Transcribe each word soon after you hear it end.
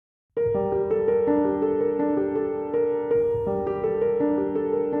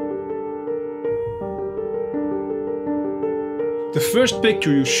The first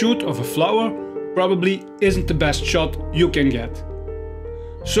picture you shoot of a flower probably isn't the best shot you can get.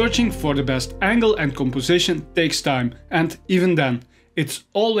 Searching for the best angle and composition takes time, and even then, it's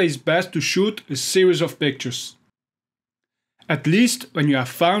always best to shoot a series of pictures. At least when you have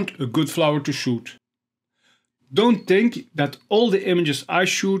found a good flower to shoot. Don't think that all the images I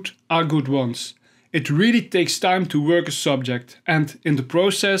shoot are good ones. It really takes time to work a subject, and in the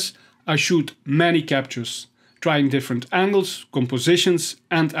process I shoot many captures, trying different angles, compositions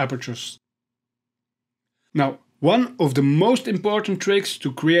and apertures. Now, one of the most important tricks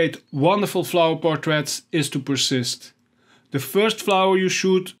to create wonderful flower portraits is to persist. The first flower you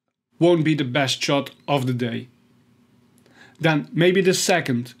shoot won't be the best shot of the day. Then maybe the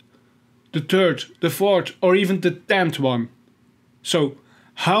second, the third, the fourth or even the 10th one. So,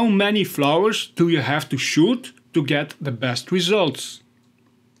 how many flowers do you have to shoot to get the best results?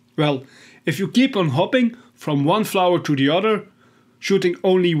 Well, if you keep on hopping from one flower to the other, shooting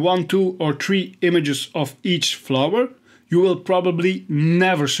only 1, 2 or 3 images of each flower, you will probably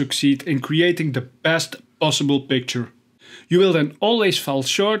never succeed in creating the best possible picture. You will then always fall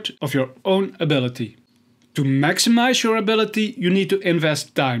short of your own ability. To maximize your ability, you need to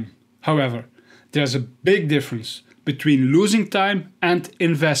invest time. However, there's a big difference between losing time and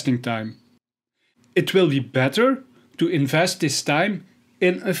investing time. It will be better to invest this time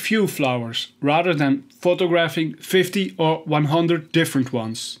in a few flowers rather than photographing 50 or 100 different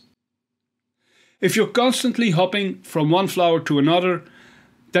ones. If you're constantly hopping from one flower to another,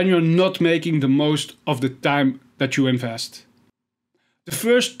 then you're not making the most of the time that you invest. The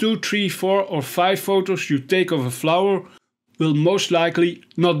first 2, 3, 4 or 5 photos you take of a flower will most likely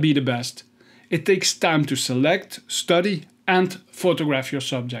not be the best. It takes time to select, study and photograph your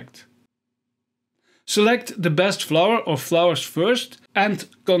subject. Select the best flower or flowers first and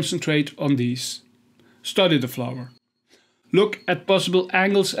concentrate on these. Study the flower. Look at possible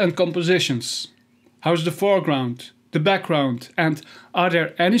angles and compositions. How's the foreground, the background, and are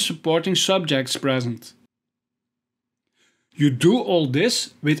there any supporting subjects present? You do all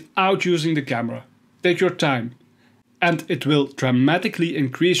this without using the camera. Take your time, and it will dramatically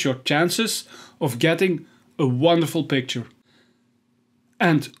increase your chances of getting a wonderful picture.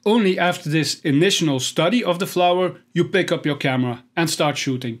 And only after this initial study of the flower, you pick up your camera and start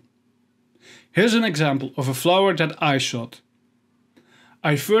shooting. Here's an example of a flower that I shot.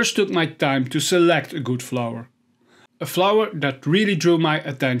 I first took my time to select a good flower. A flower that really drew my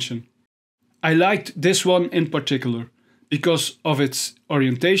attention. I liked this one in particular because of its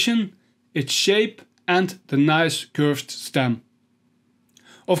orientation, its shape and the nice curved stem.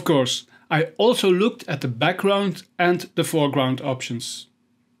 Of course, I also looked at the background and the foreground options.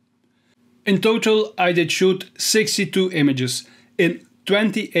 In total, I did shoot 62 images in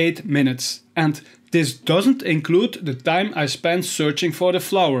 28 minutes, and this doesn't include the time I spent searching for the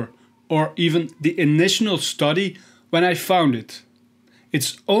flower, or even the initial study when I found it.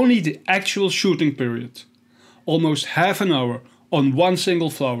 It's only the actual shooting period, almost half an hour on one single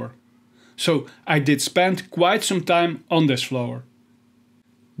flower. So I did spend quite some time on this flower.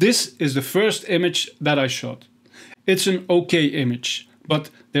 This is the first image that I shot. It's an okay image, but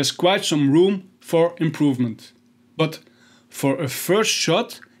there's quite some room for improvement. But for a first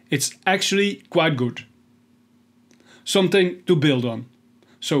shot, it's actually quite good. Something to build on.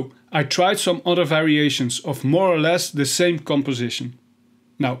 So I tried some other variations of more or less the same composition.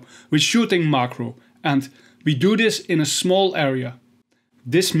 Now, we're shooting macro, and we do this in a small area.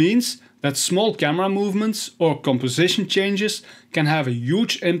 This means that small camera movements or composition changes can have a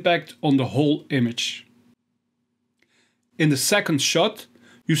huge impact on the whole image. In the second shot,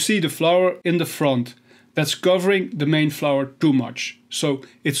 you see the flower in the front that's covering the main flower too much, so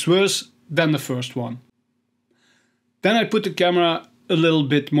it's worse than the first one. Then I put the camera a little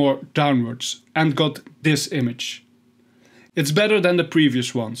bit more downwards and got this image. It's better than the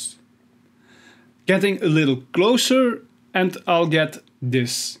previous ones. Getting a little closer and I'll get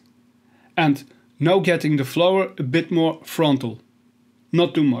this. And now getting the flower a bit more frontal,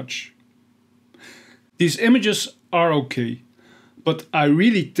 not too much. These images are okay, but I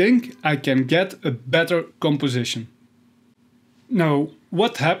really think I can get a better composition. Now,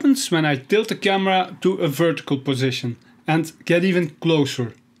 what happens when I tilt the camera to a vertical position and get even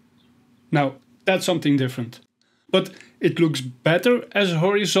closer? Now, that's something different, but it looks better as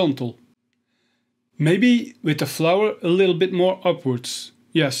horizontal. Maybe with the flower a little bit more upwards.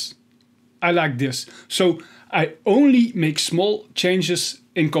 Yes, I like this. So I only make small changes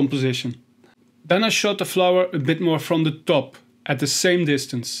in composition. Then I shot the flower a bit more from the top at the same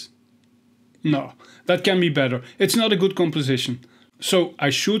distance. No, that can be better. It's not a good composition. So I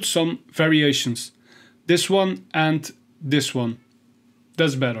shoot some variations. This one and this one.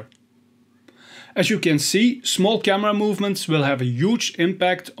 That's better. As you can see, small camera movements will have a huge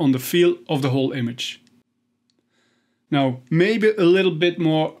impact on the feel of the whole image. Now, maybe a little bit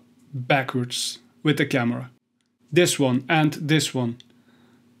more backwards with the camera. This one and this one.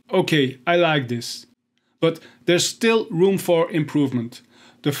 Okay, I like this. But there's still room for improvement.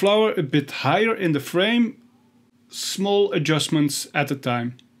 The flower a bit higher in the frame, small adjustments at a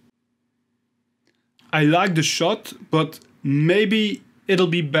time. I like the shot, but maybe it'll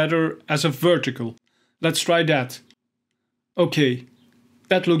be better as a vertical. Let's try that. Okay,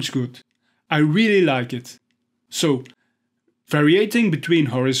 that looks good. I really like it. So, variating between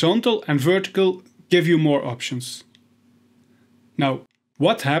horizontal and vertical give you more options. Now,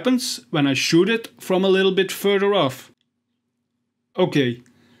 what happens when I shoot it from a little bit further off? Okay,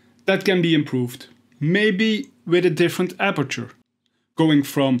 that can be improved. Maybe with a different aperture. Going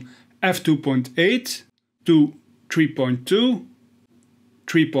from f2.8 to 3.2,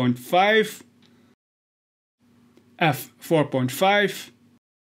 3.5, f4.5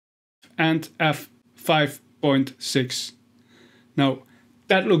 and f5.6. Now,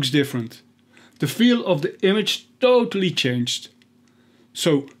 that looks different. The feel of the image totally changed.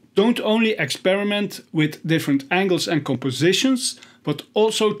 So don't only experiment with different angles and compositions, but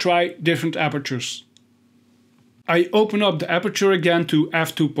also try different apertures. I open up the aperture again to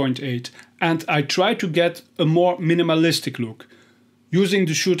f2.8 and I try to get a more minimalistic look, using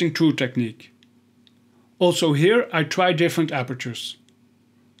the shooting through technique. Also here I try different apertures.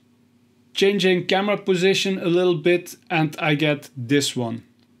 Changing camera position a little bit and I get this one.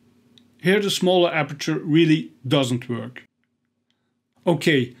 Here the smaller aperture really doesn't work.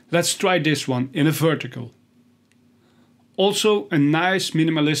 Okay, let's try this one in a vertical. Also a nice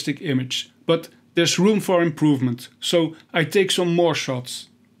minimalistic image, but there's room for improvement, so I take some more shots.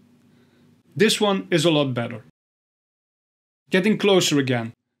 This one is a lot better. Getting closer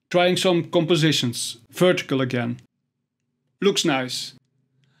again, trying some compositions, vertical again. Looks nice.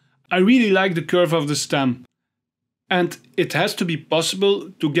 I really like the curve of the stem, and it has to be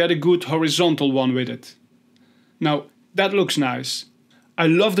possible to get a good horizontal one with it. Now, that looks nice. I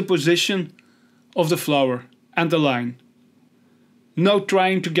love the position of the flower and the line. Now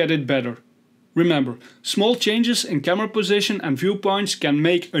trying to get it better. Remember, small changes in camera position and viewpoints can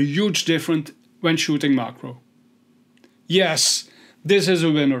make a huge difference when shooting macro. Yes, this is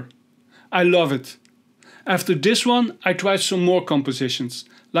a winner. I love it. After this one, I tried some more compositions,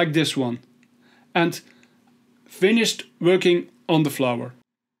 like this one, and finished working on the flower.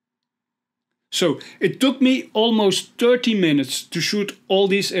 So it took me almost 30 minutes to shoot all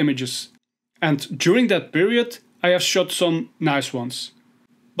these images, and during that period I have shot some nice ones.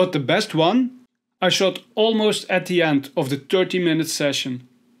 But the best one I shot almost at the end of the 30-minute session.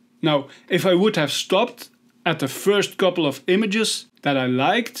 Now, if I would have stopped at the first couple of images that I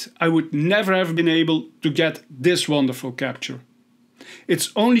liked, I would never have been able to get this wonderful capture.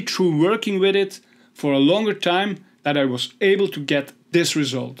 It's only through working with it for a longer time that I was able to get this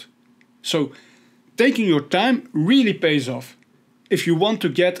result. So, taking your time really pays off if you want to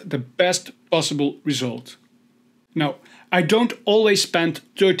get the best possible result. Now, I don't always spend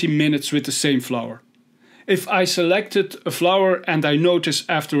 30 minutes with the same flower. If I selected a flower and I notice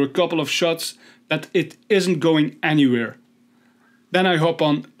after a couple of shots that it isn't going anywhere, then I hop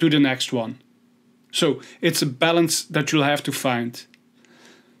on to the next one. So it's a balance that you'll have to find.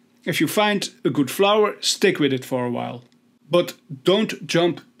 If you find a good flower, stick with it for a while. But don't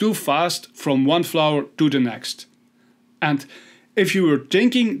jump too fast from one flower to the next. And if you were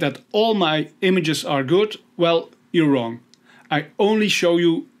thinking that all my images are good, well, you're wrong. I only show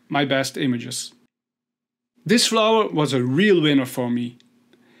you my best images. This flower was a real winner for me.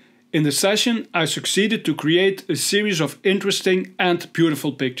 In the session, I succeeded to create a series of interesting and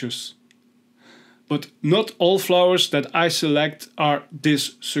beautiful pictures. But not all flowers that I select are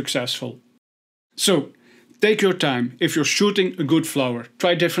this successful. So, take your time if you're shooting a good flower.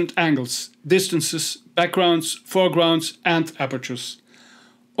 Try different angles, distances, backgrounds, foregrounds and apertures.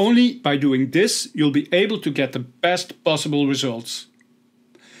 Only by doing this you'll be able to get the best possible results.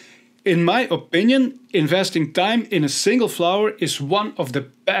 In my opinion, investing time in a single flower is one of the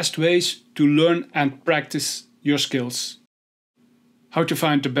best ways to learn and practice your skills. How to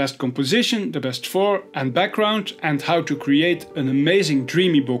find the best composition, the best fore and background, and how to create an amazing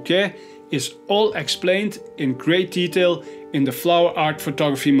dreamy bouquet is all explained in great detail in the Flower Art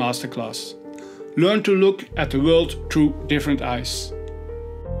Photography Masterclass. Learn to look at the world through different eyes.